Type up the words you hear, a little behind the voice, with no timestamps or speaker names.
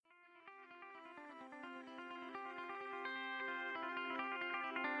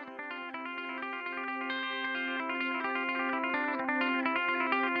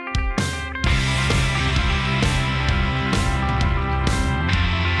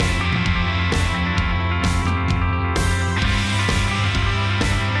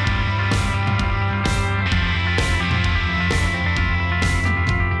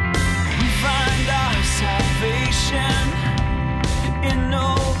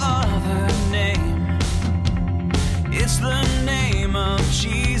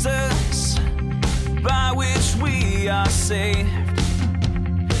saved.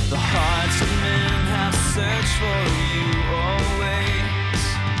 The hearts of men have searched for you always,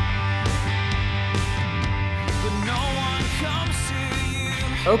 but no one comes to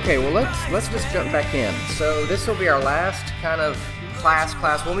you. Okay, well let's just jump back in. So this will be our last kind of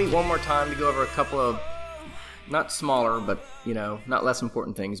class. We'll meet one more time to go over a couple of not smaller, but not less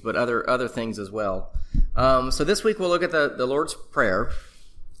important things, but other things as well. So this week we'll look at the Lord's Prayer,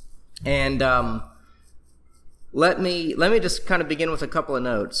 and let me just kind of begin with a couple of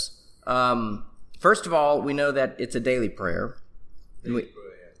notes. First of all, we know that it's a daily prayer.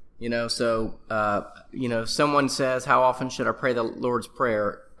 So if someone says, how often should I pray the Lord's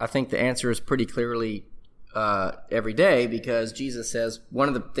Prayer? I think the answer is pretty clearly every day, because Jesus says one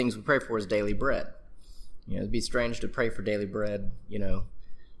of the things we pray for is daily bread. It'd be strange to pray for daily bread,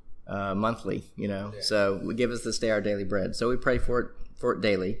 monthly, So we give us this day our daily bread. So we pray for it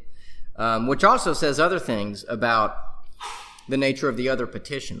daily, which also says other things about the nature of the other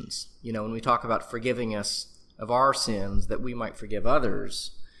petitions. When we talk about forgiving us of our sins, that we might forgive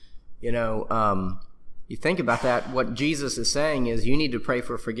others, you think about that, what Jesus is saying is you need to pray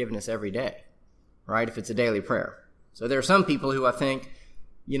for forgiveness every day, right? If it's a daily prayer. So there are some people who I think,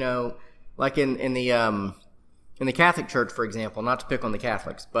 like in the Catholic Church, for example, not to pick on the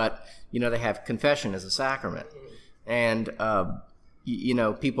Catholics, but, they have confession as a sacrament. And,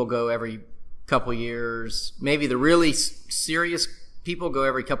 people go every couple years. Maybe the really serious people go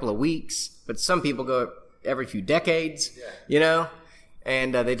every couple of weeks, but some people go every few decades,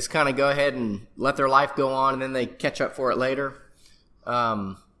 and they just kind of go ahead and let their life go on, and then they catch up for it later.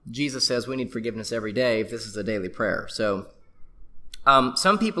 Jesus says we need forgiveness every day if this is a daily prayer. So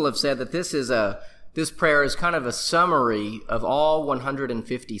some people have said that this prayer is kind of a summary of all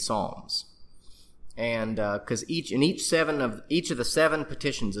 150 Psalms. And because each of the 7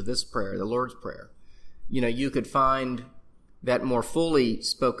 petitions of this prayer, the Lord's Prayer, you could find that more fully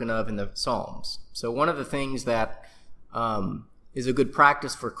spoken of in the Psalms. So one of the things that is a good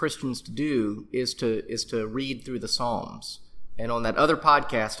practice for Christians to do is to read through the Psalms. And on that other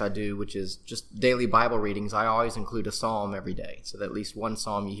podcast I do, which is just daily Bible readings, I always include a psalm every day. So that at least one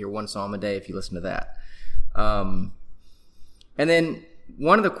psalm, you hear one psalm a day if you listen to that. And then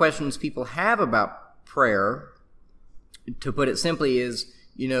one of the questions people have about prayer, to put it simply, is,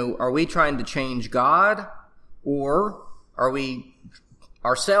 are we trying to change God, or are we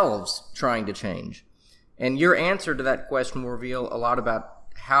ourselves trying to change? And your answer to that question will reveal a lot about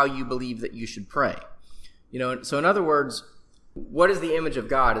how you believe that you should pray. So in other words, what is the image of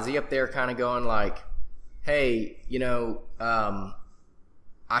God? Is he up there kind of going like, hey, I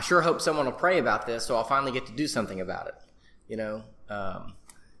sure hope someone will pray about this so I'll finally get to do something about it.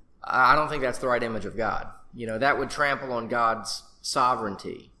 I don't think that's the right image of God. That would trample on God's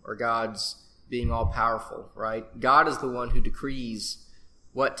sovereignty or God's being all powerful, right? God is the one who decrees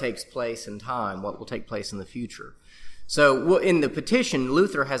what takes place in time, what will take place in the future. So in the petition,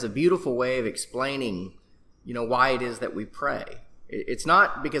 Luther has a beautiful way of explaining why it is that we pray. It's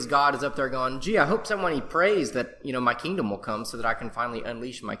not because God is up there going, gee, I hope somebody prays that, my kingdom will come so that I can finally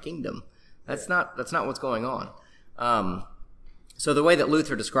unleash my kingdom. That's not what's going on. So the way that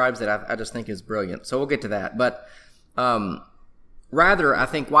Luther describes it, I just think is brilliant. So we'll get to that. But rather, I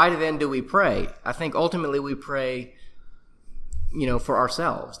think, why then do we pray? I think ultimately we pray, for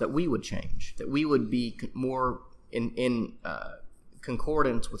ourselves, that we would change, that we would be more in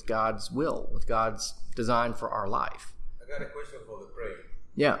concordance with God's will, with God's design for our life. I got a question for the prayer.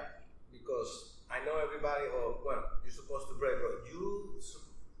 Yeah. Because I know everybody, you're supposed to pray, but you're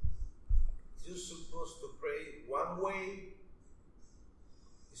supposed to pray one way.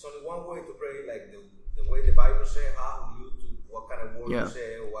 It's only one way to pray, like the way the Bible says, what kind of word you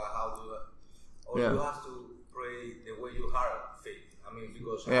say, or you have to pray the way you have faith. I mean,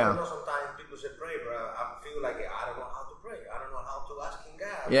 because I don't know, sometimes people say pray, but I feel like I don't know how to pray. I don't know how to ask in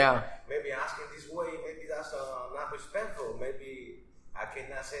God. Yeah. Maybe asking this way, maybe that's not respectful. Maybe I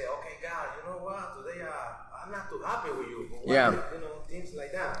cannot say, okay, God, you know what? Today I'm not too happy with you. Things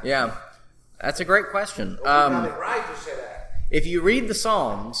like that. Yeah. That's a great question. You have the right to say that. If you read the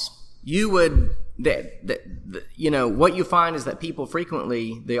Psalms, you would, what you find is that people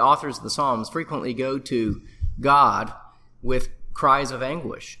frequently, the authors of the Psalms frequently go to God with cries of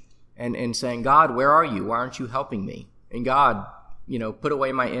anguish and saying, God, where are you? Why aren't you helping me? And God, put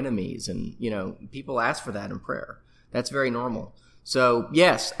away my enemies. And, people ask for that in prayer. That's very normal. So,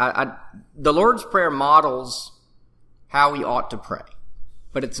 yes, the Lord's Prayer models how we ought to pray.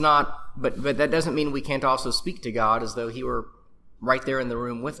 But it's not, but that doesn't mean we can't also speak to God as though he were right there in the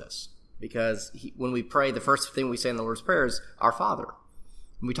room with us. Because when we pray, the first thing we say in the Lord's Prayer is, Our Father.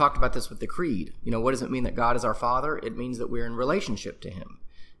 And we talked about this with the creed. What does it mean that God is our Father? It means that we're in relationship to him.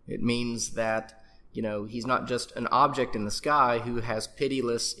 It means that, he's not just an object in the sky who has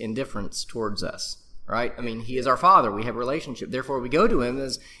pitiless indifference towards us, right? He is our Father. We have a relationship. Therefore, we go to him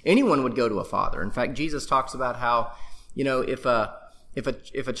as anyone would go to a father. In fact, Jesus talks about how, if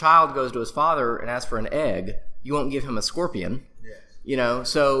a child goes to his father and asks for an egg, you won't give him a scorpion. Yes.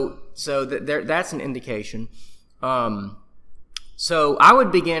 So that's an indication. So I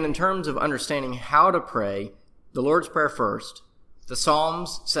would begin in terms of understanding how to pray, the Lord's Prayer first, the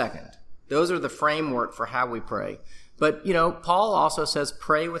Psalms second. Those are the framework for how we pray. But, Paul also says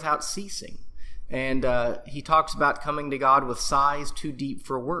pray without ceasing. And he talks about coming to God with sighs too deep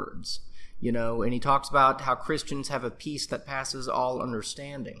for words, and he talks about how Christians have a peace that passes all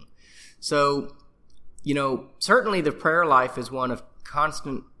understanding. So, certainly the prayer life is one of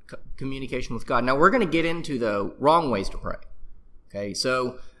constant communication with God. Now, we're going to get into, though, wrong ways to pray. Okay,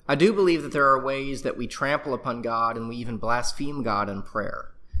 so I do believe that there are ways that we trample upon God and we even blaspheme God in prayer.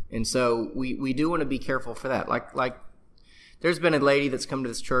 And so we do want to be careful for that. Like there's been a lady that's come to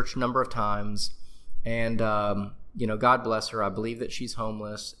this church a number of times, and, God bless her. I believe that she's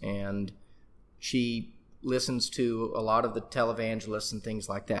homeless, and she listens to a lot of the televangelists and things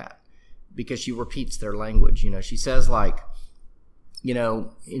like that because she repeats their language. She says and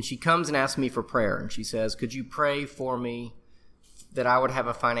she comes and asks me for prayer, and she says, could you pray for me that I would have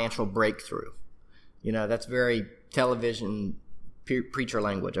a financial breakthrough? That's very television preacher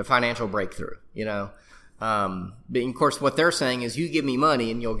language, a financial breakthrough, But of course, what they're saying is you give me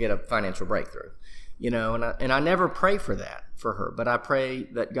money and you'll get a financial breakthrough, and I never pray for that for her, but I pray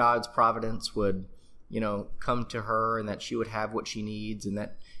that God's providence would, come to her, and that she would have what she needs, and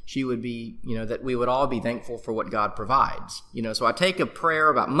that she would be, that we would all be thankful for what God provides, So I take a prayer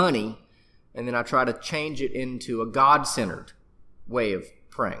about money, and then I try to change it into a God-centered way of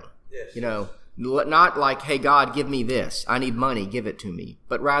praying. Yes. Not like, hey, God, give me this. I need money. Give it to me.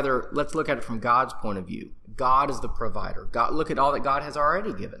 But rather, let's look at it from God's point of view. God is the provider. God, look at all that God has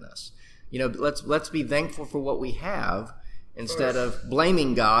already given us. Let's be thankful for what we have instead of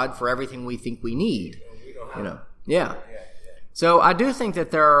blaming God for everything we think we need. Yeah. So I do think that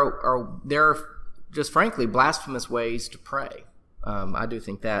there are just frankly blasphemous ways to pray. I do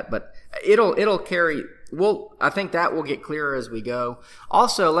think that, but it'll carry. I think that will get clearer as we go.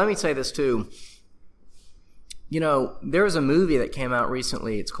 Also, let me say this too. There's a movie that came out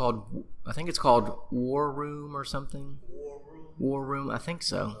recently. I think it's called War Room or something. War Room, I think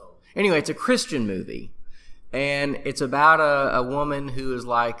so. Anyway, it's a Christian movie, and it's about a woman who is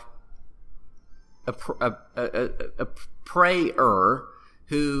like a prayer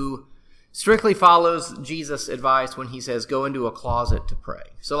who strictly follows Jesus' advice when he says, go into a closet to pray.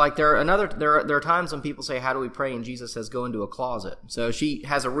 So there are times when people say, how do we pray? And Jesus says, go into a closet. So she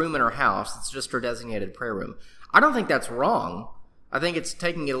has a room in her house. It's just her designated prayer room. I don't think that's wrong. I think it's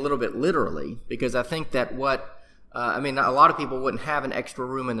taking it a little bit literally, because I think that a lot of people wouldn't have an extra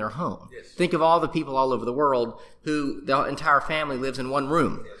room in their home. Yes. Think of all the people all over the world who the entire family lives in one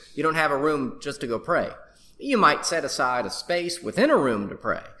room. Yes. You don't have a room just to go pray. You might set aside a space within a room to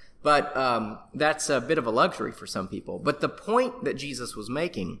pray. But that's a bit of a luxury for some people. But the point that Jesus was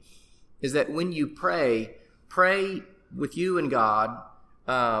making is that when you pray with you and God.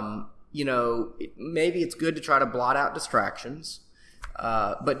 Maybe it's good to try to blot out distractions,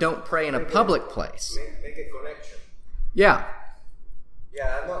 but don't pray in a public place. Make a connection. Yeah.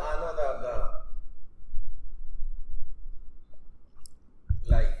 Yeah, I know that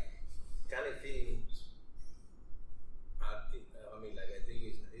like kind of things. I think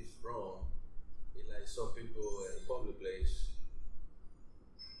it's wrong. It's like some people in public place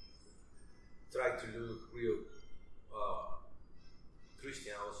try to look real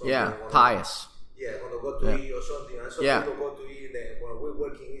Christian or something. Yeah, pious. Yeah, when they go to eat or something, and some people go to eat when we're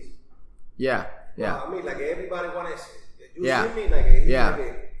working is. Yeah. Like everybody wants. You yeah. see me like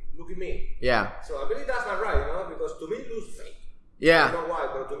look at me. Yeah. So I believe that's not right, because to me lose faith. Yeah. I don't know why,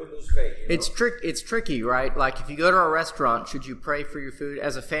 but to me lose faith. It's tricky, right? Like if you go to a restaurant, should you pray for your food?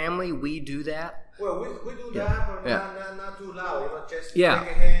 As a family, we do that. Well, we do that, but not too loud. Just take a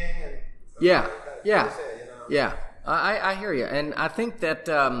hand and. Yeah. I hear you, and I think that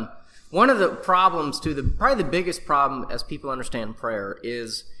one of the problems probably the biggest problem as people understand prayer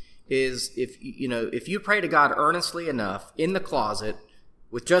is if you pray to God earnestly enough in the closet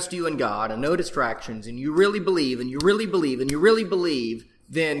with just you and God and no distractions, and you really believe and you really believe and you really believe,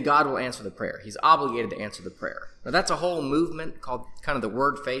 then God will answer the prayer. He's obligated to answer the prayer. Now that's a whole movement called kind of the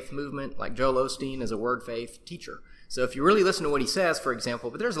word faith movement. Like Joel Osteen is a word faith teacher. So if you really listen to what he says, for example,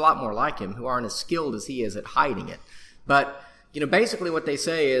 but there's a lot more like him who aren't as skilled as he is at hiding it. But basically what they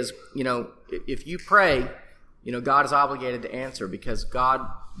say is, if you pray, God is obligated to answer because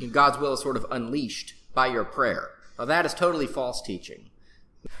God's will is sort of unleashed by your prayer. Well, that is totally false teaching.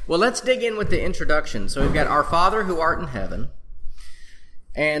 Well, let's dig in with the introduction. So we've got Our Father who art in heaven.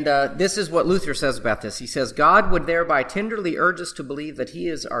 And this is what Luther says about this. He says, God would thereby tenderly urge us to believe that he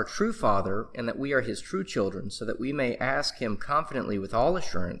is our true Father and that we are his true children, so that we may ask him confidently with all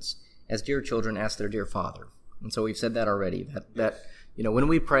assurance, as dear children ask their dear Father. And so we've said that already, that when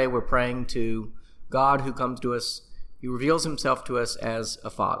we pray, we're praying to God who comes to us. He reveals himself to us as a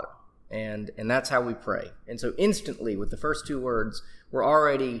Father. And that's how we pray. And so instantly, with the first two words, we're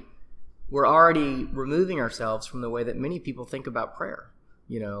already removing ourselves from the way that many people think about prayer.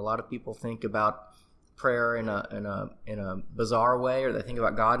 A lot of people think about prayer in a bizarre way, or they think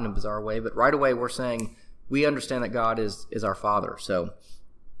about God in a bizarre way. But right away, we're saying we understand that God is our Father. So,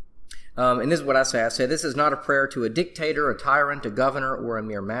 and this is what I say. I say this is not a prayer to a dictator, a tyrant, a governor, or a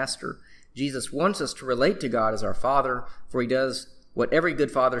mere master. Jesus wants us to relate to God as our Father, for he does what every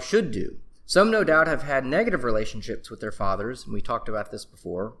good father should do. Some, no doubt, have had negative relationships with their fathers, and we talked about this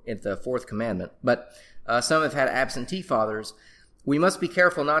before in the fourth commandment, but some have had absentee fathers. We must be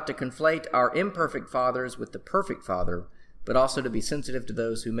careful not to conflate our imperfect fathers with the perfect Father, but also to be sensitive to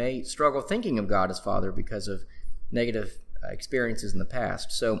those who may struggle thinking of God as Father because of negative experiences in the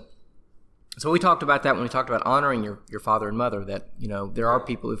past. So we talked about that when we talked about honoring your father and mother, that, there are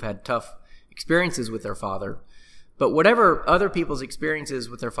people who've had tough experiences with their father. But whatever other people's experiences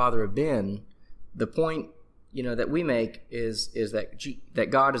with their father have been, the point, that we make is that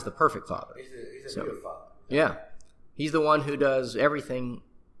God is the perfect Father. He's a real Father. Yeah. He's the one who does everything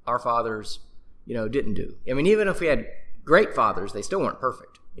our fathers, didn't do. I mean, even if we had great fathers, they still weren't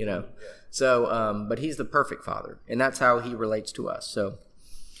perfect, Yeah. So, but he's the perfect Father, and that's how he relates to us. So,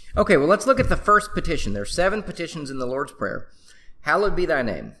 okay, well, let's look at the first petition. There's 7 petitions in the Lord's Prayer. Hallowed be thy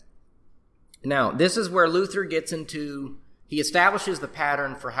name. Now, this is where Luther gets into, he establishes the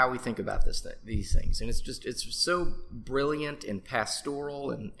pattern for how we think about these things. And it's so brilliant and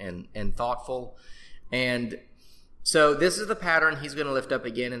pastoral and thoughtful. And so this is the pattern he's going to lift up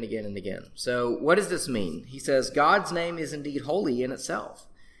again and again and again. So what does this mean? He says, God's name is indeed holy in itself,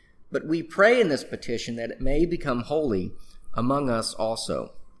 but we pray in this petition that it may become holy among us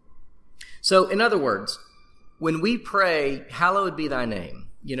also. So in other words, when we pray, hallowed be thy name,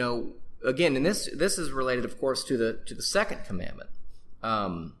 again, and this is related, of course, to the second commandment.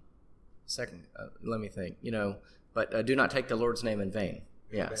 Let me think. But do not take the Lord's name in vain.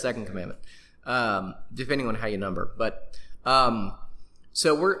 Yeah, second commandment. Depending on how you number, but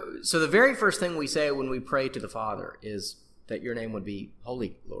so the very first thing we say when we pray to the Father is that your name would be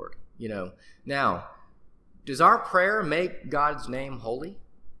holy, Lord. Now, does our prayer make God's name holy?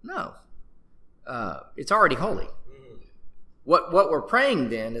 No, it's already holy. What we're praying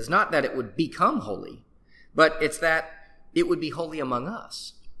then is not that it would become holy, but it's that it would be holy among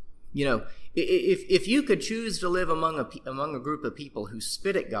us. If you could choose to live among a group of people who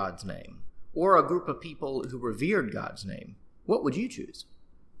spit at God's name, or a group of people who revered God's name, what would you choose?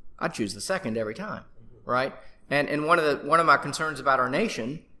 I'd choose the second every time, right? And one of my concerns about our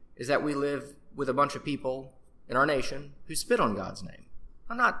nation is that we live with a bunch of people in our nation who spit on God's name.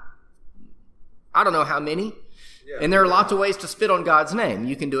 I don't know how many. Yeah. And there are lots of ways to spit on God's name.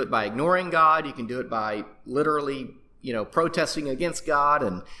 You can do it by ignoring God. You can do it by literally, protesting against God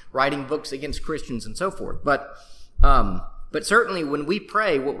and writing books against Christians and so forth. But certainly when we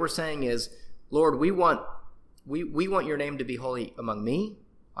pray, what we're saying is, Lord, we want your name to be holy among me.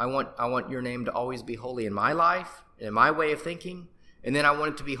 I want your name to always be holy in my life, in my way of thinking, and then I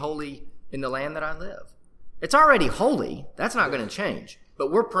want it to be holy in the land that I live. It's already holy. That's not going to change.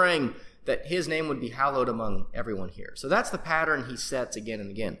 But we're praying that his name would be hallowed among everyone here. So that's the pattern he sets again and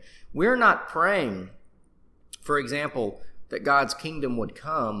again. We're not praying, for example, that God's kingdom would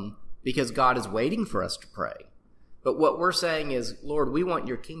come because God is waiting for us to pray. But what we're saying is, Lord, we want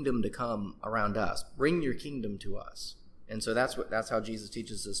your kingdom to come around us. Bring your kingdom to us. And so that's how Jesus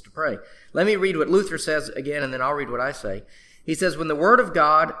teaches us to pray. Let me read what Luther says again, and then I'll read what I say. He says, when the word of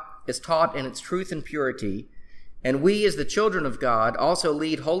God is taught in its truth and purity, and we as the children of God also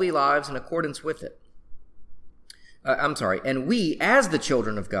lead holy lives in accordance with it. And we as the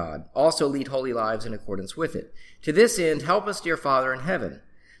children of God also lead holy lives in accordance with it. To this end, help us, dear Father in heaven.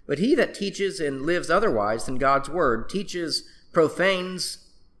 But he that teaches and lives otherwise than God's word profanes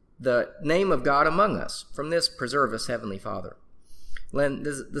the name of God among us. From this, preserve us, Heavenly Father. Len,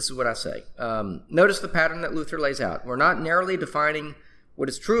 this is what I say. Notice the pattern that Luther lays out. We're not narrowly defining what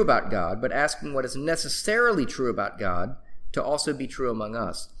is true about God, but asking what is necessarily true about God to also be true among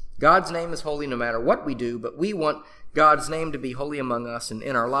us. God's name is holy no matter what we do, but we want God's name to be holy among us and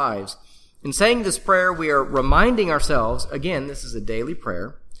in our lives. In saying this prayer, we are reminding ourselves, again, this is a daily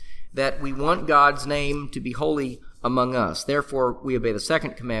prayer, that we want God's name to be holy among us. Therefore, we obey the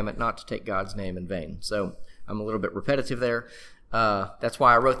second commandment, not to take God's name in vain. So I'm a little bit repetitive there. That's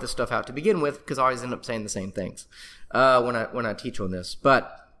why I wrote this stuff out to begin with, because I always end up saying the same things when I teach on this.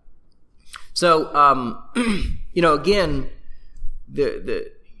 But so again,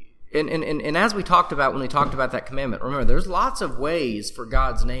 and as we talked about when we talked about that commandment, remember, there's lots of ways for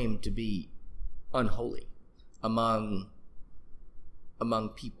God's name to be unholy among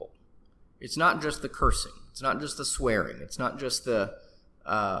people. It's not just the cursing. It's not just the swearing. It's not just the,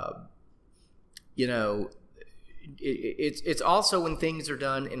 it's also when things are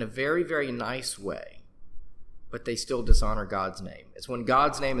done in a very, very nice way, but they still dishonor God's name. It's when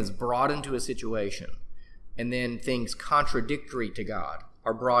God's name is brought into a situation and then things contradictory to God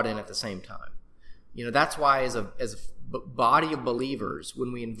are brought in at the same time. That's why as a body of believers,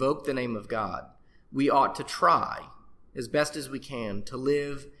 when we invoke the name of God, we ought to try as best as we can to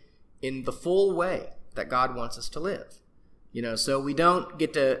live in the full way that God wants us to live. So we don't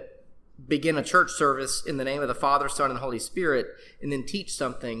get to begin a church service in the name of the Father, Son, and Holy Spirit and then teach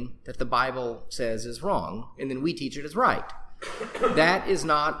something that the Bible says is wrong, and then we teach it as right. That is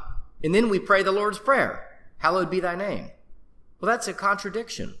not, and then we pray the Lord's Prayer, hallowed be thy name. Well, that's a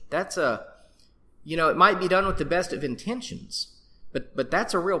contradiction. That's it might be done with the best of intentions, but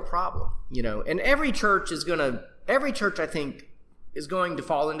that's a real problem, and every church I think is going to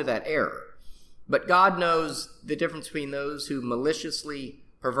fall into that error. But God knows the difference between those who maliciously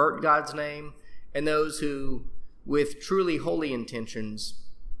pervert God's name and those who, with truly holy intentions,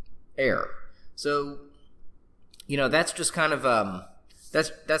 err. So, that's just kind of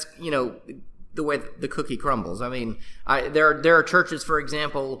that's the way the cookie crumbles. I mean, there are churches, for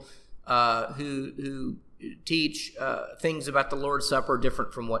example, who teach things about the Lord's Supper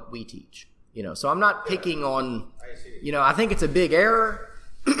different from what we teach. So I'm not picking on. I think it's a big error,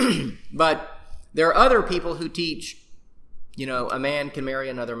 but there are other people who teach, a man can marry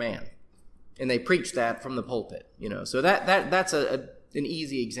another man, and they preach that from the pulpit. So that's an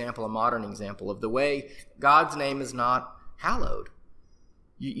easy example, a modern example of the way God's name is not hallowed.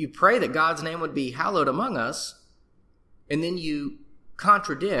 You pray that God's name would be hallowed among us, and then you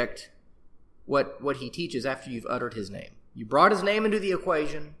contradict what he teaches after you've uttered his name. You brought his name into the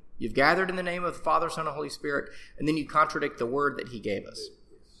equation, you've gathered in the name of the Father, Son, and Holy Spirit, and then you contradict the word that he gave us.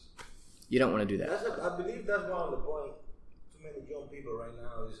 You don't want to do that. I believe that's one of the points. Too many young people right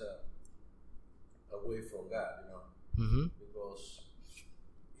now is away from God, Mm-hmm. because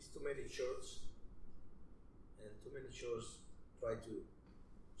it's too many churches, and too many churches try to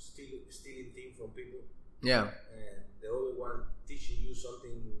stealing things from people. Yeah. And the other one teaching you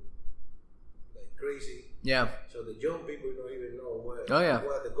something like crazy. Yeah. So the young people don't even know where to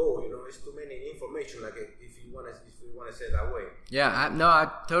go. It's too many information. Like if you want to say it that way. Yeah. I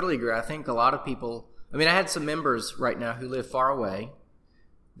totally agree. I think a lot of people. I mean, I had some members right now who live far away.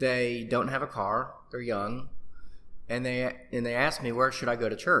 They don't have a car. They're young, and they ask me, where should I go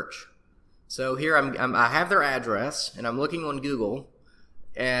to church? So here I have their address, and I'm looking on Google,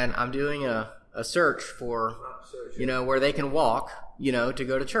 and I'm doing a search for where they can walk, to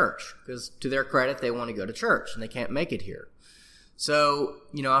go to church, because to their credit, they want to go to church and they can't make it here. So,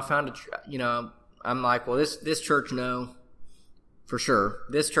 I found I'm like, well, this church, no, for sure.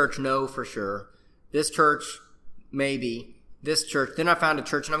 This church, no, for sure. This church, maybe. This church. Then I found a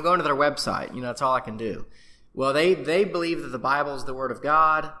church, and I'm going to their website. That's all I can do. Well, they believe that the Bible is the Word of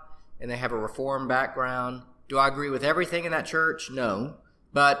God, and they have a Reformed background. Do I agree with everything in that church? No.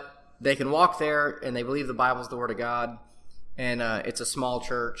 But they can walk there, and they believe the Bible is the Word of God, and it's a small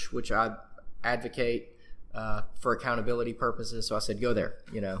church, which I advocate for accountability purposes. So I said, go there,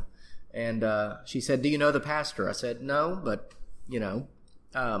 And she said, do you know the pastor? I said, no, but,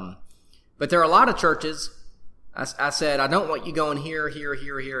 but there are a lot of churches. I said, I don't want you going here, here,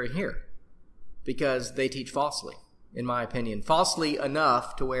 here, here, and here, because they teach falsely, in my opinion. Falsely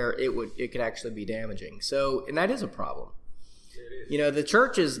enough to where it could actually be damaging. So, and that is a problem. The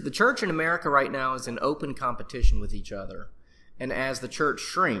church in America right now is in open competition with each other. And as the church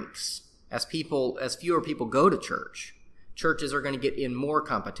shrinks, as fewer people go to church, churches are going to get in more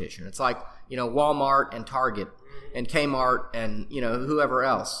competition. It's like, Walmart and Target and Kmart and, whoever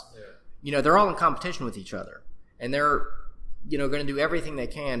else. Yeah. They're all in competition with each other. And they're, going to do everything they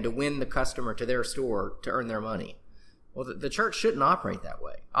can to win the customer to their store to earn their money. Well, the church shouldn't operate that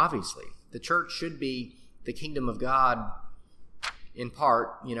way, obviously. The church should be the kingdom of God in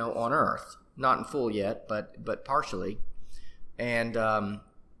part, on earth. Not in full yet, but partially. And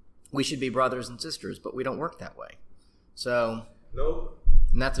we should be brothers and sisters, but we don't work that way. So, No.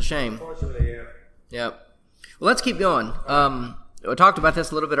 and that's a shame. Unfortunately, yeah. Yep. Well, let's keep going. We talked about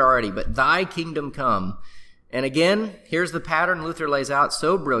this a little bit already, but thy kingdom come. And again, here's the pattern Luther lays out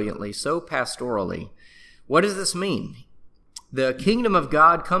so brilliantly, so pastorally. What does this mean? The kingdom of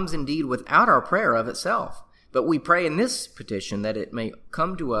God comes indeed without our prayer of itself, but we pray in this petition that it may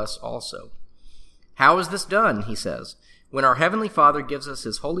come to us also. How is this done, he says? When our Heavenly Father gives us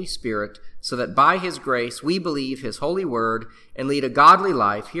His Holy Spirit, so that by His grace we believe His holy word and lead a godly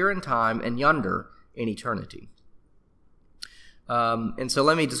life here in time and yonder in eternity. And so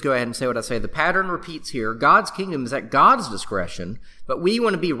let me just go ahead and say what I say. The pattern repeats here. God's kingdom is at God's discretion, but we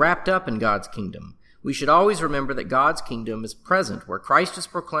want to be wrapped up in God's kingdom. We should always remember that God's kingdom is present, where Christ is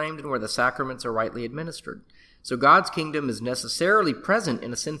proclaimed and where the sacraments are rightly administered. So God's kingdom is necessarily present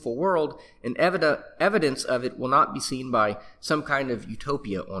in a sinful world, and evidence of it will not be seen by some kind of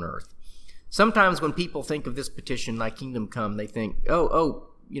utopia on earth. Sometimes when people think of this petition, thy kingdom come, they think,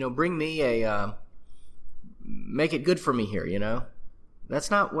 bring me make it good for me here, That's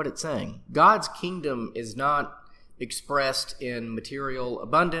not what it's saying. God's kingdom is not expressed in material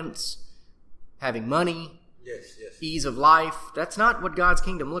abundance, having money, Yes. ease of life. That's not what God's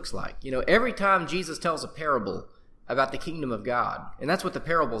kingdom looks like. Every time Jesus tells a parable about the kingdom of God, and that's what the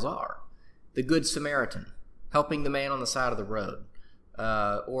parables are. The Good Samaritan, helping the man on the side of the road,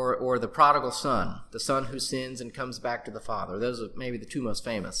 or the prodigal son, the son who sins and comes back to the father. Those are maybe the two most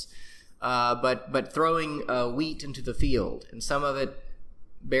famous. But throwing wheat into the field, and some of it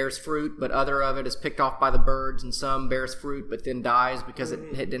bears fruit, but other of it is picked off by the birds, and some bears fruit but then dies because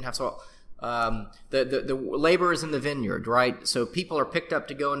it didn't have soil. The laborers in the vineyard, right? So people are picked up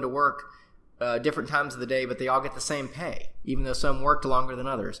to go into work different times of the day, but they all get the same pay, even though some worked longer than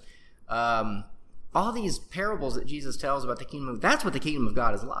others. All these parables that Jesus tells about the kingdom, that's what the kingdom of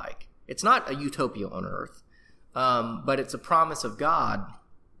God is like. It's not a utopia on earth, but it's a promise of God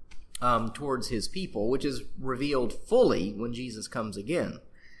towards His people, which is revealed fully when Jesus comes again.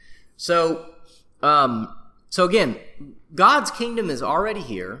 So again, God's kingdom is already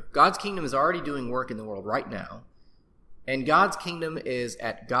here. God's kingdom is already doing work in the world right now. And God's kingdom is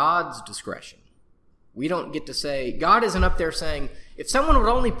at God's discretion. We don't get to say, God isn't up there saying, if someone would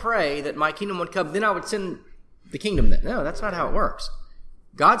only pray that my kingdom would come, then I would send the kingdom. No, that's not how it works.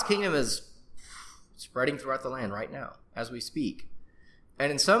 God's kingdom is spreading throughout the land right now as we speak.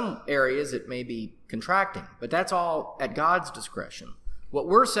 And in some areas it may be contracting, but that's all at God's discretion. What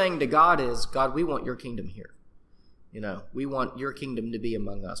we're saying to God is, God, we want your kingdom here. We want your kingdom to be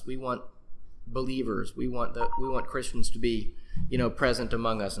among us. We want believers. We want Christians to be, present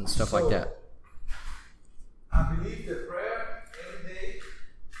among us and stuff like that. I believe the prayer every day.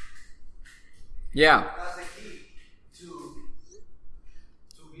 Yeah. That's the key to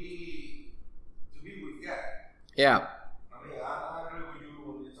be with God. Yeah. I agree with you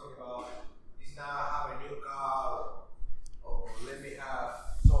when you talk about it's not have a new car or let me have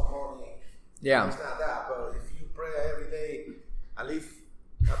some money. Yeah. It's not that, but if you pray every day, I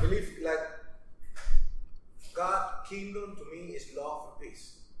believe like God's kingdom to me is love and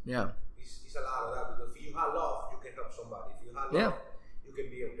peace. Yeah. It's a lot of that because if you have love, you can help somebody. If you have love, you can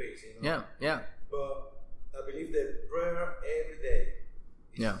be in peace. Yeah. But I believe that prayer every day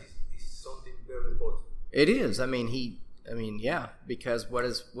is something very important. It is. Because what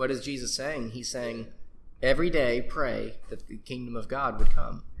is Jesus saying? He's saying every day pray that the kingdom of God would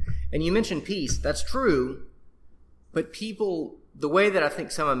come. And you mentioned peace. That's true. But people, the way that I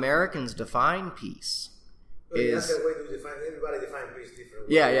think some Americans define peace is... That's the way to define, everybody defines peace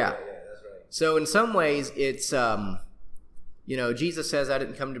differently. Yeah. Yeah, that's right. So in some ways it's, Jesus says, I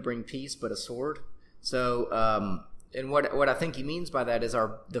didn't come to bring peace, but a sword. So, and what I think he means by that is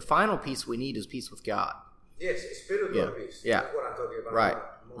the final peace we need is peace with God. Yes, spiritual peace. Yeah. That's what I'm talking about. Right.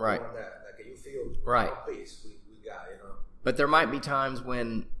 More that. Like you feel peace with God, But there might be times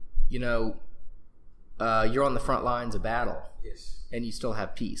when, you're on the front lines of battle. Yes. And you still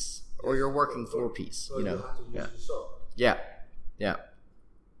have peace. Or you're working for peace. So you have to use the sword. Yeah.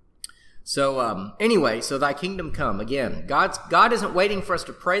 So anyway, so thy kingdom come. Again, God isn't waiting for us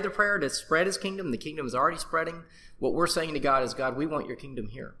to pray the prayer to spread his kingdom. The kingdom is already spreading. What we're saying to God is, God, we want your kingdom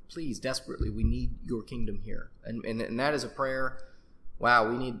here. Please, desperately, we need your kingdom here. And that is a prayer. Wow,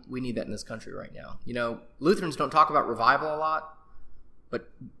 we need that in this country right now. Lutherans don't talk about revival a lot,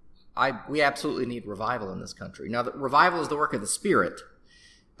 but we absolutely need revival in this country. Now, the revival is the work of the Spirit.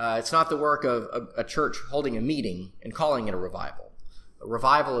 It's not the work of a church holding a meeting and calling it a revival. A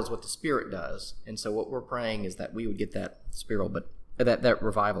revival is what the Spirit does, and so what we're praying is that we would get that that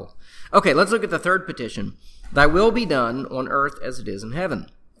revival. Okay, let's look at the third petition. Thy will be done on earth as it is in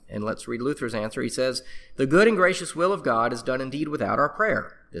heaven. And let's read Luther's answer. He says, "The good and gracious will of God is done indeed without our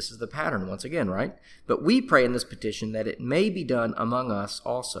prayer." This is the pattern once again, right? "But we pray in this petition that it may be done among us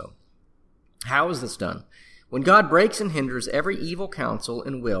also." How is this done? When God breaks and hinders every evil counsel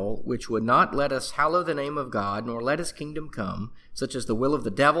and will which would not let us hallow the name of God, nor let his kingdom come, such as the will of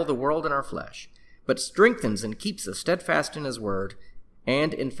the devil, the world, and our flesh, but strengthens and keeps us steadfast in his word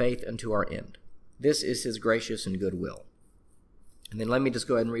and in faith unto our end. This is his gracious and good will. And then let me just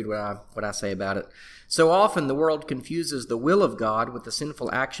go ahead and read what I say about it. "So often the world confuses the will of God with the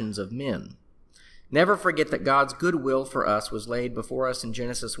sinful actions of men. Never forget that God's good will for us was laid before us in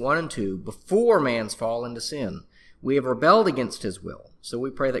Genesis 1 and 2, before man's fall into sin. We have rebelled against his will, so we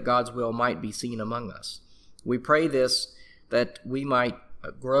pray that God's will might be seen among us. We pray this that we might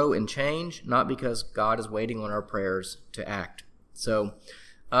grow and change, not because God is waiting on our prayers to act." So,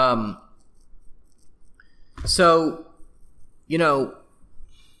 you know,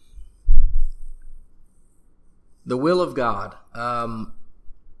 the will of God,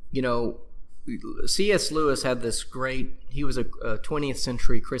 you know, C.S. Lewis had this he was a 20th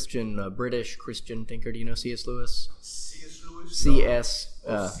century Christian, British Christian thinker. Do you know C.S. Lewis? C.S. Lewis? C.S.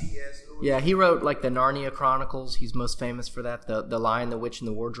 C.S. Lewis? Yeah, he wrote like the Narnia Chronicles. He's most famous for that, the Lion, the Witch, and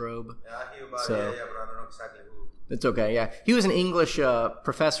the Wardrobe. Yeah, I hear about it, but I don't know exactly who. It's okay, yeah. He was an English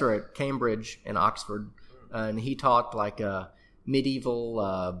professor at Cambridge and Oxford, and he taught like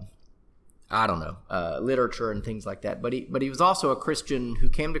medieval, literature and things like that. But he was also a Christian who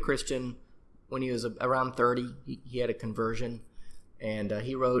came to Christian when he was around 30. He had a conversion, and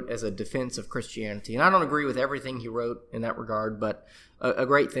he wrote as a defense of Christianity. And I don't agree with everything he wrote in that regard, but a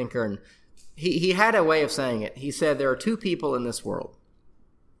great thinker. And he had a way of saying it. He said there are two people in this world.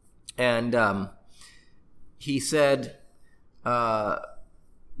 And he said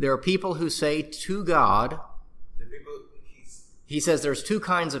there are people who say to God, he says there's two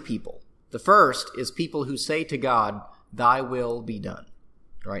kinds of people. The first is people who say to God, "Thy will be done."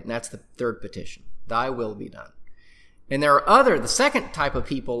 Right? And that's the third petition. Thy will be done. And the second type of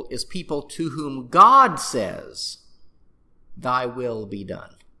people is people to whom God says, "Thy will be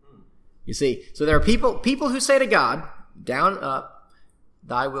done." You see, so there are people who say to God, down, up,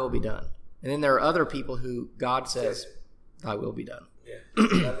 "Thy will be done." And then there are other people who God says, "Thy will be done." Yeah,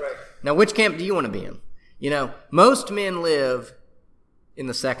 that's right. Now, which camp do you want to be in? You know, most men live in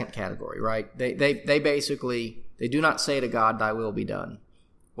the second category, right? They basically, they do not say to God, "Thy will be done."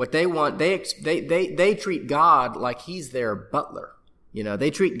 What they want, they treat God like he's their butler. You know,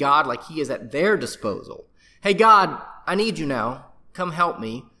 they treat God like he is at their disposal. "Hey, God, I need you now. Come help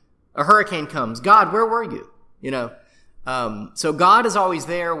me. A hurricane comes. God, where were you?" You know, so God is always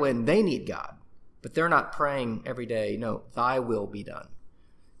there when they need God, but they're not praying every day. No, "Thy will be done."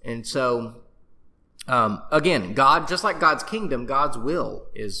 And so, again, God, just like God's kingdom, God's will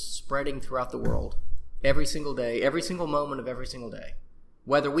is spreading throughout the world every single day, every single moment of every single day,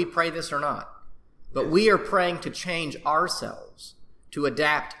 whether we pray this or not. But we are praying to change ourselves, to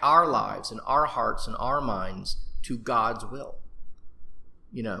adapt our lives and our hearts and our minds to God's will.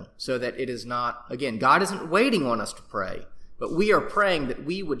 You know, so that it is not, again, God isn't waiting on us to pray, but we are praying that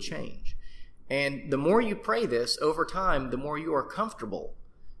we would change. And the more you pray this over time, the more you are comfortable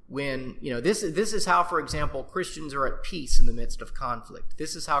when, you know, this is how, for example, Christians are at peace in the midst of conflict.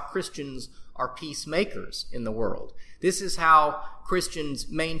 This is how Christians are peacemakers in the world. This is how Christians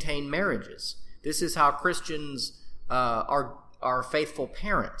maintain marriages. This is how Christians are faithful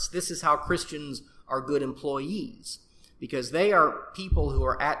parents. This is how Christians are good employees, because they are people who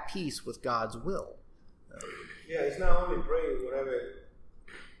are at peace with God's will. Yeah, it's not only praying whenever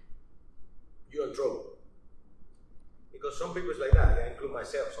you're in trouble. Because some people is like that. I include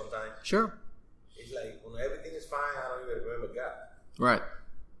myself sometimes. Sure. It's like when everything is fine, I don't even remember God. Right.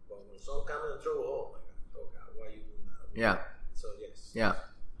 But when some kind of trouble, oh my God, oh God, why are you doing that? Yeah. So yes. Yeah.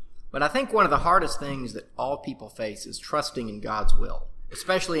 But I think one of the hardest things that all people face is trusting in God's will,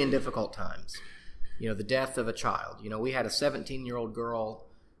 especially in difficult times. You know, the death of a child. You know, we had a 17-year-old girl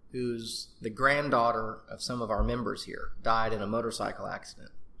who's the granddaughter of some of our members here, died in a motorcycle accident.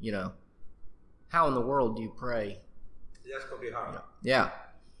 You know, how in the world do you pray? That's going to be hard. Yeah.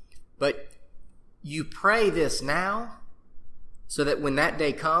 But you pray this now so that when that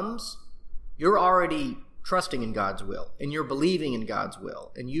day comes, you're already trusting in God's will, and you're believing in God's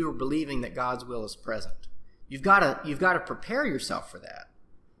will, and you're believing that God's will is present. You've got to prepare yourself for that.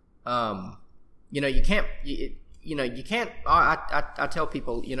 You know, you can't. You can't. I tell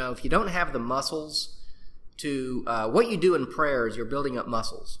people, you know, if you don't have the muscles to what you do in prayer is you're building up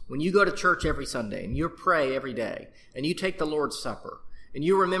muscles. When you go to church every Sunday and you pray every day and you take the Lord's Supper and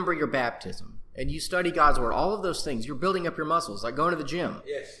you remember your baptism and you study God's word, all of those things, you're building up your muscles, like going to the gym.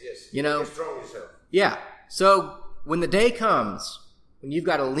 Yes. You know? You're strong yourself. Yeah. So when the day comes, when you've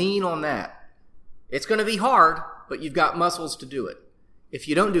got to lean on that, it's going to be hard, but you've got muscles to do it. If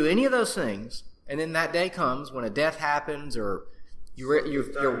you don't do any of those things, and then that day comes when a death happens, or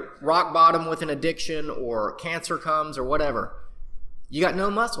you're rock bottom with an addiction, or cancer comes, or whatever, you got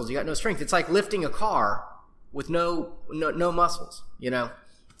no muscles, you got no strength. It's like lifting a car with no muscles, you know.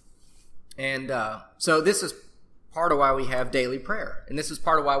 And so this is part of why we have daily prayer, and this is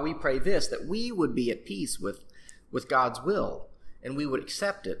part of why we pray this, that we would be at peace with God's will, and we would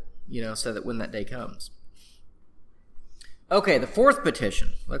accept it, you know, so that when that day comes. Okay, the fourth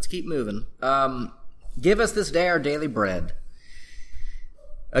petition. Let's keep moving. Give us this day our daily bread.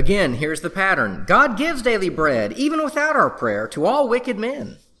 Again, here's the pattern. God gives daily bread, even without our prayer, to all wicked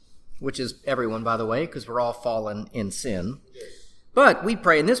men, which is everyone, by the way, because we're all fallen in sin. Yes. But we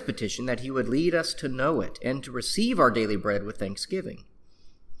pray in this petition that he would lead us to know it and to receive our daily bread with thanksgiving.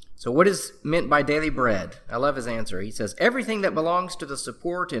 So what is meant by daily bread? I love his answer. He says, everything that belongs to the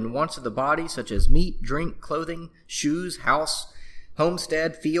support and wants of the body, such as meat, drink, clothing, shoes, house,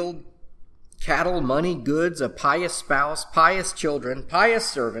 homestead, field, cattle, money, goods, a pious spouse, pious children, pious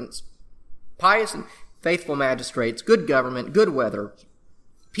servants, pious and faithful magistrates, good government, good weather,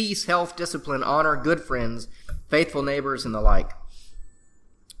 peace, health, discipline, honor, good friends, faithful neighbors, and the like.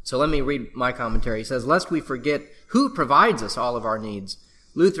 So let me read my commentary. He says, lest we forget who provides us all of our needs,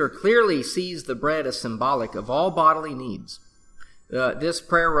 Luther clearly sees the bread as symbolic of all bodily needs. This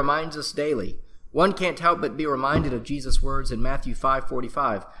prayer reminds us daily. One can't help but be reminded of Jesus' words in Matthew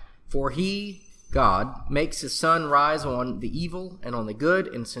 5:45. For he, God, makes his sun rise on the evil and on the good,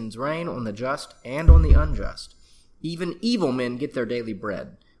 and sends rain on the just and on the unjust. Even evil men get their daily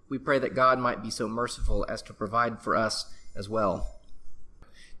bread. We pray that God might be so merciful as to provide for us as well.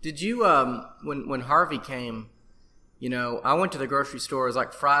 Did you, when Harvey came, you know, I went to the grocery store, it was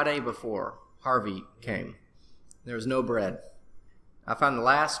like Friday before Harvey came. There was no bread. I found the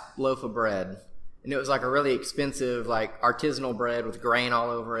last loaf of bread, and it was like a really expensive, like artisanal bread with grain all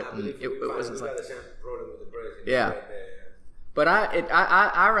over it. And it was like, the same problem with the bread. Yeah. But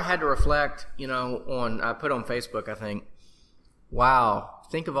I had to reflect, you know, I put on Facebook, I think, wow,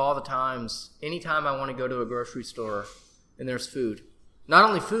 think of all the times, anytime I want to go to a grocery store and there's food. Not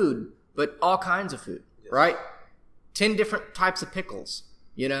only food, but all kinds of food, yes. Right? 10 different types of pickles,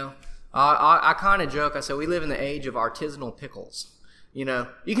 you know. I kind of joke, I say we live in the age of artisanal pickles. You know,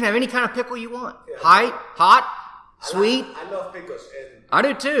 you can have any kind of pickle you want. Yeah, hot, sweet. I love pickles. And I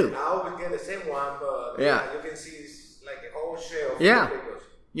do too. I always get the same one, but yeah, you can see it's like a whole shelf of pickles.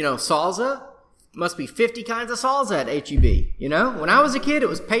 You know, salsa. Must be 50 kinds of salsa at H-E-B. You know, when I was a kid, it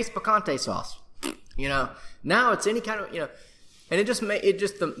was paste picante sauce. You know, now it's any kind of, you know, and it just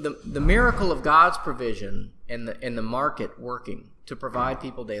the miracle of God's provision and the market working to provide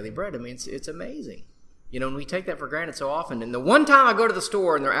people daily bread. I mean, it's amazing. You know, and we take that for granted so often. And the one time I go to the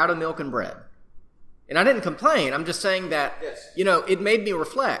store and they're out of milk and bread, and I didn't complain. I'm just saying that, yes. You know, it made me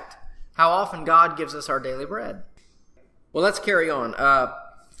reflect how often God gives us our daily bread. Well, let's carry on.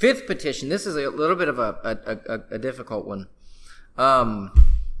 Fifth petition. This is a little bit of a difficult one.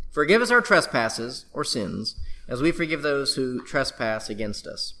 Forgive us our trespasses or sins, as we forgive those who trespass against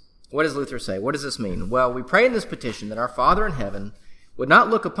us. What does Luther say? What does this mean? Well, we pray in this petition that our Father in heaven would not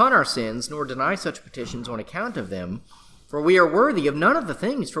look upon our sins, nor deny such petitions on account of them, for we are worthy of none of the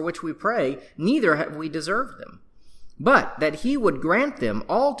things for which we pray, neither have we deserved them. But that he would grant them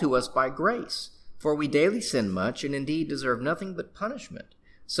all to us by grace, for we daily sin much, and indeed deserve nothing but punishment.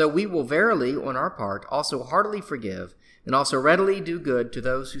 So we will verily, on our part, also heartily forgive, and also readily do good to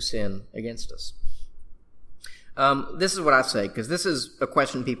those who sin against us. This is what I say, because this is a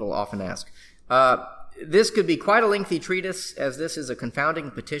question people often ask. This could be quite a lengthy treatise, as this is a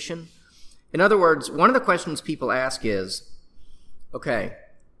confounding petition. In other words, one of the questions people ask is, okay,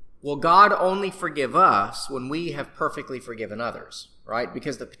 will God only forgive us when we have perfectly forgiven others, right?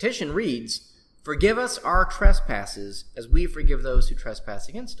 Because the petition reads, forgive us our trespasses as we forgive those who trespass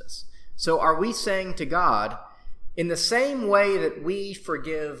against us. So are we saying to God, in the same way that we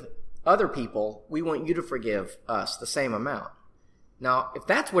forgive other people, we want you to forgive us the same amount? Now, if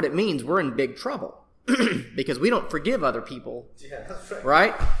that's what it means, we're in big trouble because we don't forgive other people, yeah, that's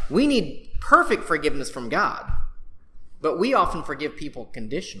right? We need perfect forgiveness from God, but we often forgive people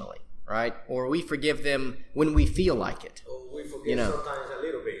conditionally, right? Or we forgive them when we feel like it. Or we forgive sometimes a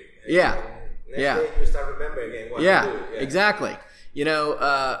little bit. Yeah. Next day you start remembering again what you do. Yeah, exactly. You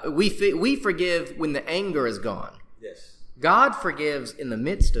know, we forgive when the anger is gone. Yes. God forgives in the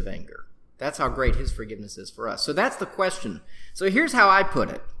midst of anger. That's how great his forgiveness is for us. So that's the question. So here's how I put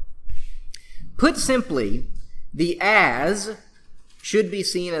it. Put simply, the as should be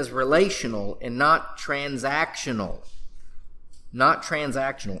seen as relational and not transactional. Not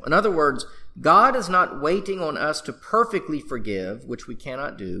transactional. In other words, God is not waiting on us to perfectly forgive, which we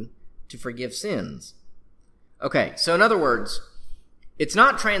cannot do, to forgive sins. Okay, so in other words, it's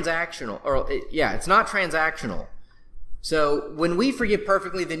not transactional. It's not transactional. So when we forgive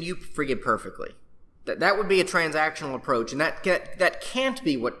perfectly, then you forgive perfectly. That would be a transactional approach, and that can't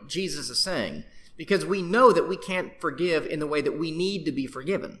be what Jesus is saying, because we know that we can't forgive in the way that we need to be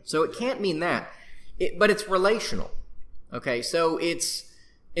forgiven. So it can't mean that, but it's relational. Okay, so it's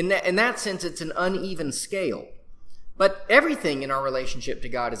in that sense, it's an uneven scale. But everything in our relationship to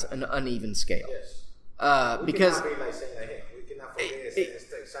God is an uneven scale. Yes. Because cannot be like saying like him. We cannot forget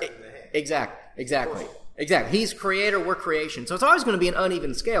Exactly. He's creator, we're creation. So it's always going to be an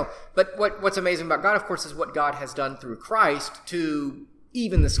uneven scale. But what's amazing about God, of course, is what God has done through Christ to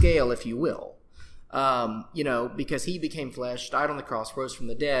even the scale, if you will. Because he became flesh, died on the cross, rose from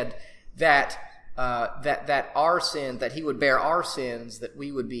the dead, that our sin, that he would bear our sins, that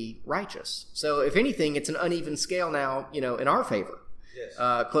we would be righteous. So if anything, it's an uneven scale now, in our favor. Yes.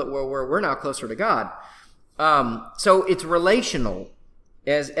 Where we're now closer to God. So it's relational,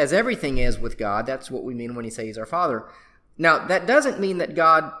 as everything is with God. That's what we mean when he says he's our Father. Now, that doesn't mean that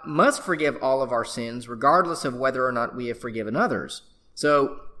God must forgive all of our sins, regardless of whether or not we have forgiven others.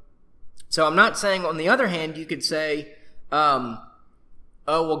 So I'm not saying, on the other hand, you could say, God's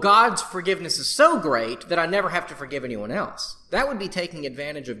forgiveness is so great that I never have to forgive anyone else. That would be taking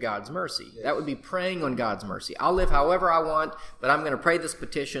advantage of God's mercy. Yes. That would be preying on God's mercy. I'll live however I want, but I'm going to pray this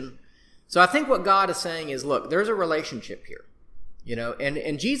petition. So I think what God is saying is, look, there's a relationship here.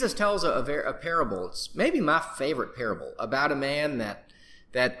 And Jesus tells a parable. It's maybe my favorite parable, about a man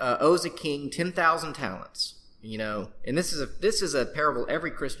that owes a king 10,000 talents. And this is a parable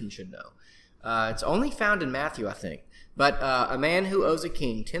every Christian should know. It's only found in Matthew, I think. But a man who owes a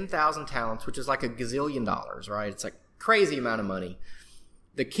king 10,000 talents, which is like $1 gazillion, right? It's like a crazy amount of money.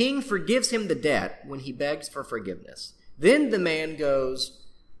 The king forgives him the debt when he begs for forgiveness. Then the man goes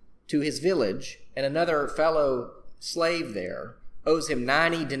to his village, and another fellow slave there owes him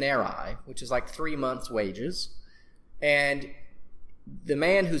 90 denarii, which is like 3 months' wages. And the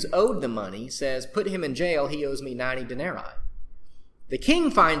man who's owed the money says, put him in jail, he owes me 90 denarii. The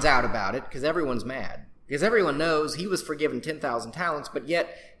king finds out about it because everyone's mad. Because everyone knows he was forgiven 10,000 talents, but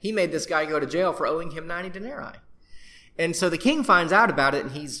yet he made this guy go to jail for owing him 90 denarii. And so the king finds out about it,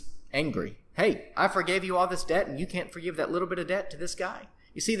 and he's angry. Hey, I forgave you all this debt, and you can't forgive that little bit of debt to this guy?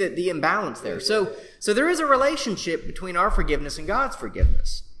 You see the imbalance there. So there is a relationship between our forgiveness and God's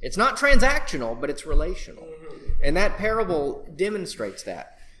forgiveness. It's not transactional, but it's relational. And that parable demonstrates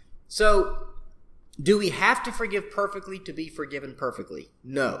that. So do we have to forgive perfectly to be forgiven perfectly?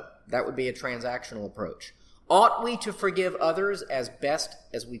 No. That would be a transactional approach. Ought we to forgive others as best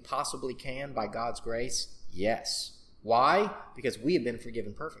as we possibly can by God's grace? Yes. Why? Because we have been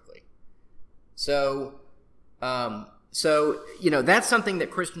forgiven perfectly. So that's something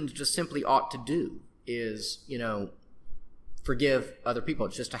that Christians just simply ought to do, is, forgive other people.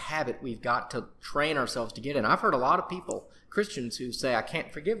 It's just a habit we've got to train ourselves to get in. I've heard a lot of people, Christians, who say, I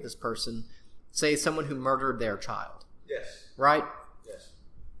can't forgive this person, say someone who murdered their child. Yes. Right? Yes.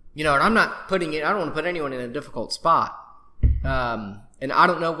 And I'm not I don't want to put anyone in a difficult spot. And I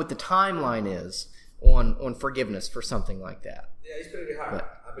don't know what the timeline is on forgiveness for something like that. Yeah, it's pretty hard.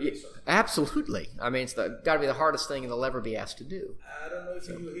 I believe so. Absolutely. I mean, it's got to be the hardest thing they'll ever be asked to do. I don't know if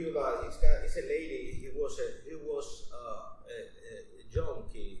you hear about it. It's a lady. He was a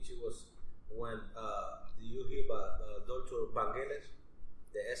junkie. She was when do you hear about Dr. Vangelis,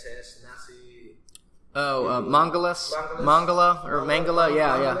 the SS Nazi? Oh, Mangala,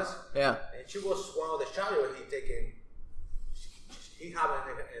 yeah. And she was one of the shadows he had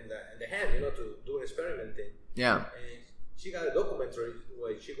in the hand, to do experimenting. Yeah. And she got a documentary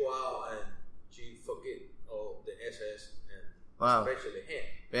where she go out and she forget all the SS and especially him.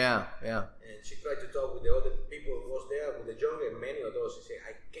 Yeah. And she tried to talk with the other people who was there with the junkie, and many of those she said,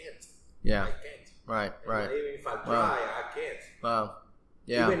 I can't. Yeah. I can't. Right. Even if I try, I can't. Wow.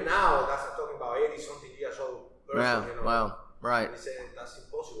 Yeah. Even now, that's I'm talking about 80-something years old person. Yeah. Wow. Right. He said that's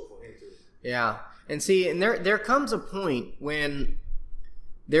impossible for him to. Yeah. And see, and there comes a point when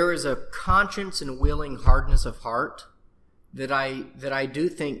there is a conscience and willing hardness of heart that I do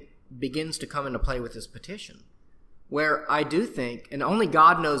think begins to come into play with this petition, where I do think, and only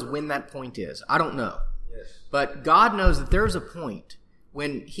God knows when that point is. I don't know. Yes. But God knows that there's a point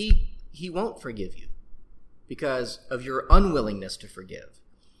when He won't forgive you because of your unwillingness to forgive.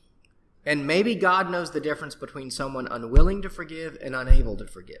 And maybe God knows the difference between someone unwilling to forgive and unable to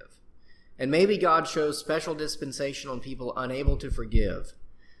forgive. And maybe God shows special dispensation on people unable to forgive.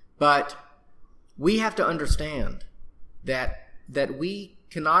 But we have to understand that we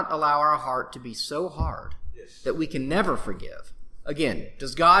cannot allow our heart to be so hard that we can never forgive. Again,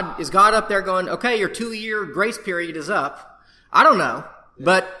 is God up there going, okay, your 2-year grace period is up? I don't know.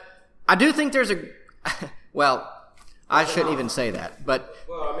 But I do think there's well, I shouldn't even say that. But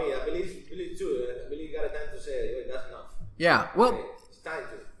well, I believe too. I believe you got a time to say that's enough. Yeah, well, it's time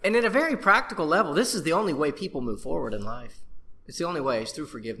to. And at a very practical level, this is the only way people move forward in life. It's the only way. It's through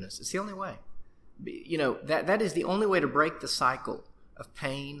forgiveness. It's the only way. That is the only way to break the cycle of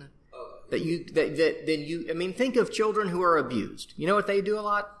pain. Think of children who are abused. You know what they do a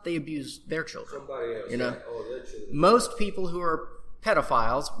lot? They abuse their children. Somebody else. Their children. Most people who are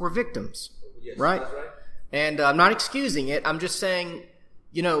pedophiles were victims. Yes, right? That's right. And I'm not excusing it. I'm just saying,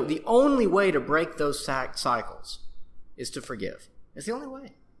 the only way to break those cycles is to forgive. It's the only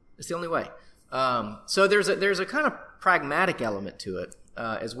way. It's the only way. So there's a kind of pragmatic element to it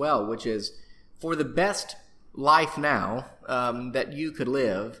as well, which is for the best life now that you could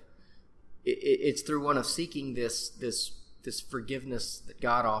live, it's through one of seeking this forgiveness that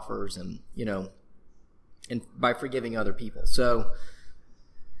God offers, and by forgiving other people. So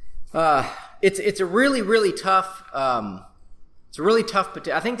it's a really, really tough. It's a really tough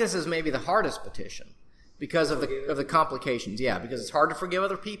petition. I think this is maybe the hardest petition because of the complications. Yeah, because it's hard to forgive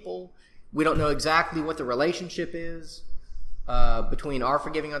other people. We don't know exactly what the relationship is between our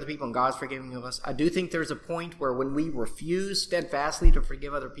forgiving other people and God's forgiving of us. I do think there's a point where when we refuse steadfastly to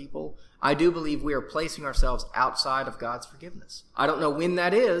forgive other people, I do believe we are placing ourselves outside of God's forgiveness. I don't know when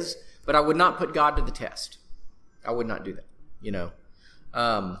that is, but I would not put God to the test. I would not do that,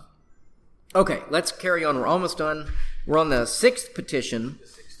 Okay, let's carry on. We're almost done. We're on the sixth petition.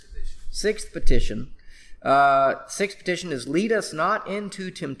 Sixth petition. Sixth petition is, lead us not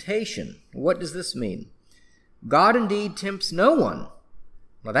into temptation. What does this mean? God indeed tempts no one.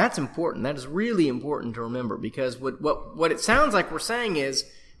 Well, that's important. That is really important to remember, because what it sounds like we're saying is,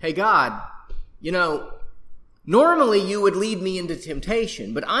 hey, God, normally you would lead me into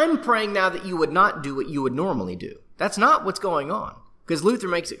temptation, but I'm praying now that you would not do what you would normally do. That's not what's going on, because Luther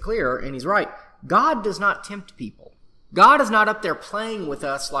makes it clear, and he's right. God does not tempt people. God is not up there playing with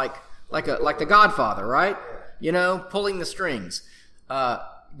us like the Godfather, right? Pulling the strings.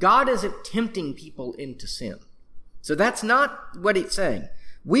 God isn't tempting people into sin. So that's not what it's saying.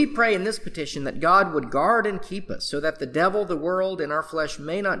 We pray in this petition that God would guard and keep us, so that the devil, the world, and our flesh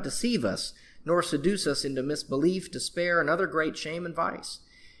may not deceive us, nor seduce us into misbelief, despair, and other great shame and vice.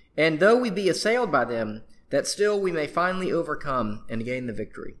 And though we be assailed by them, that still we may finally overcome and gain the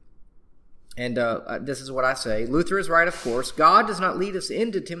victory. And this is what I say. Luther is right, of course. God does not lead us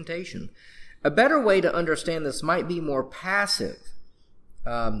into temptation. A better way to understand this might be more passive.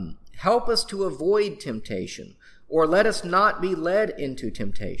 Help us to avoid temptation, or let us not be led into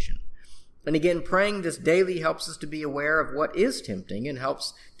temptation. And again, praying this daily helps us to be aware of what is tempting and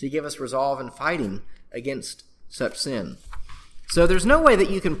helps to give us resolve in fighting against such sin. So there's no way that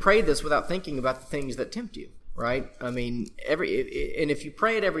you can pray this without thinking about the things that tempt you, right? And if you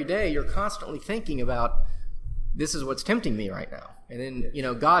pray it every day, you're constantly thinking about, this is what's tempting me right now. And then,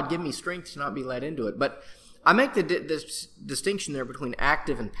 God, give me strength to not be led into it. But I make the distinction there between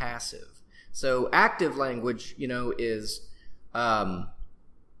active and passive. So active language, is, I'm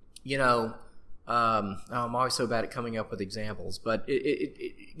always so bad at coming up with examples, but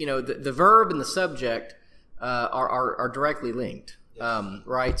the verb and the subject are directly linked,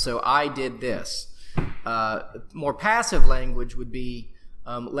 right? So I did this. More passive language would be,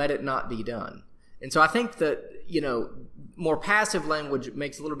 let it not be done. And so I think that, more passive language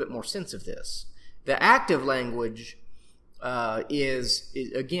makes a little bit more sense of this. The active language is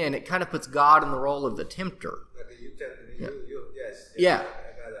again, it kind of puts God in the role of the tempter. Yeah. I got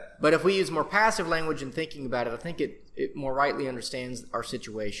that. But if we use more passive language in thinking about it, I think it more rightly understands our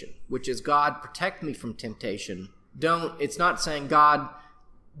situation, which is, God, protect me from temptation. It's not saying, God,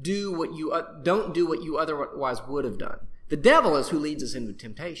 don't do what you otherwise would have done. The devil is who leads us into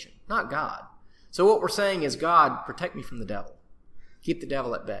temptation, not God. So what we're saying is, God, protect me from the devil. Keep the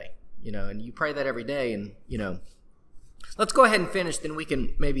devil at bay. And you pray that every day, and let's go ahead and finish, then we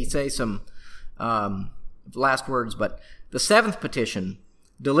can maybe say some last words. But the seventh petition,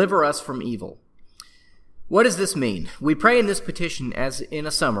 deliver us from evil. What does this mean? We pray in this petition, as in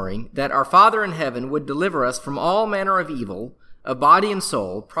a summary, that our Father in heaven would deliver us from all manner of evil, of body and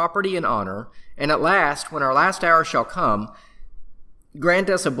soul, property and honor, and at last, when our last hour shall come, grant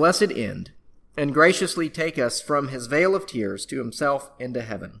us a blessed end, and graciously take us from his vale of tears to himself into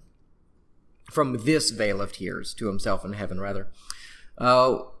heaven. From this vale of tears to himself in heaven, rather.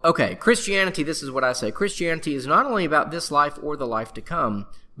 Okay, Christianity, this is what I say. Christianity is not only about this life or the life to come.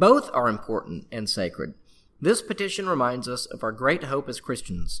 Both are important and sacred. This petition reminds us of our great hope as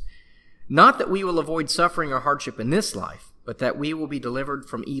Christians. Not that we will avoid suffering or hardship in this life, but that we will be delivered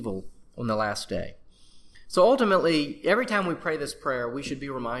from evil on the last day. So ultimately, every time we pray this prayer, we should be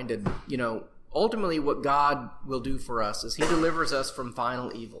reminded, ultimately what God will do for us is he delivers us from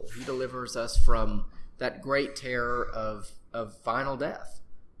final evil. He delivers us from that great terror of final death,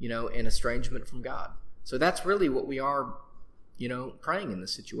 and estrangement from God. So that's really what we are, praying in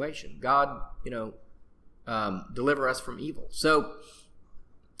this situation. God, deliver us from evil. So,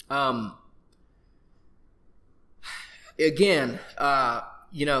 again,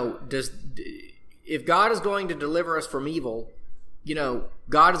 if God is going to deliver us from evil,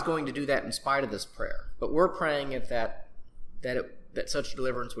 God is going to do that in spite of this prayer. But we're praying that such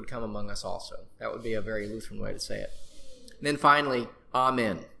deliverance would come among us also. That would be a very Lutheran way to say it. And then finally,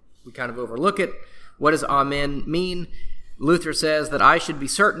 Amen. We kind of overlook it. What does Amen mean? Luther says that I should be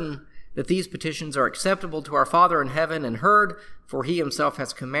certain that these petitions are acceptable to our Father in heaven and heard, for he himself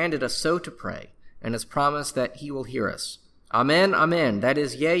has commanded us so to pray, and has promised that he will hear us. Amen, amen. That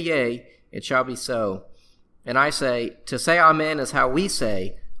is, yea, yea, it shall be so. And I say, to say amen is how we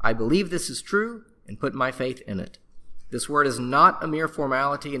say, I believe this is true, and put my faith in it. This word is not a mere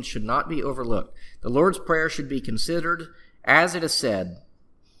formality and should not be overlooked. The Lord's Prayer should be considered as it is said,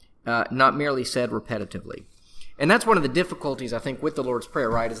 not merely said repetitively. And that's one of the difficulties, I think, with the Lord's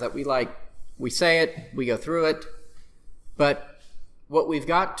Prayer, right, is that we say it, we go through it, but what we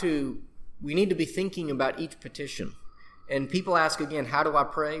need to be thinking about each petition. And people ask again, how do I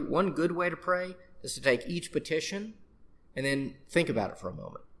pray? One good way to pray is to take each petition and then think about it for a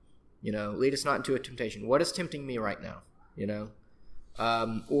moment. Lead us not into a temptation. What is tempting me right now?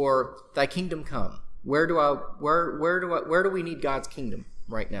 Or thy kingdom come. Where do we need God's kingdom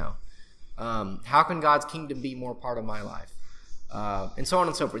right now? How can God's kingdom be more part of my life? And so on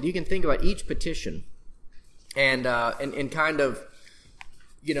and so forth. You can think about each petition and kind of,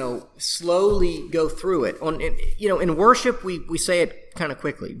 slowly go through it. In worship, we say it kind of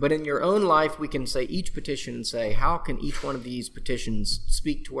quickly, but in your own life, we can say each petition and say, how can each one of these petitions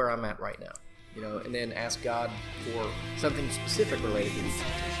speak to where I'm at right now? And then ask God for something specific related to each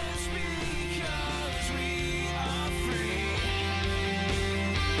petition.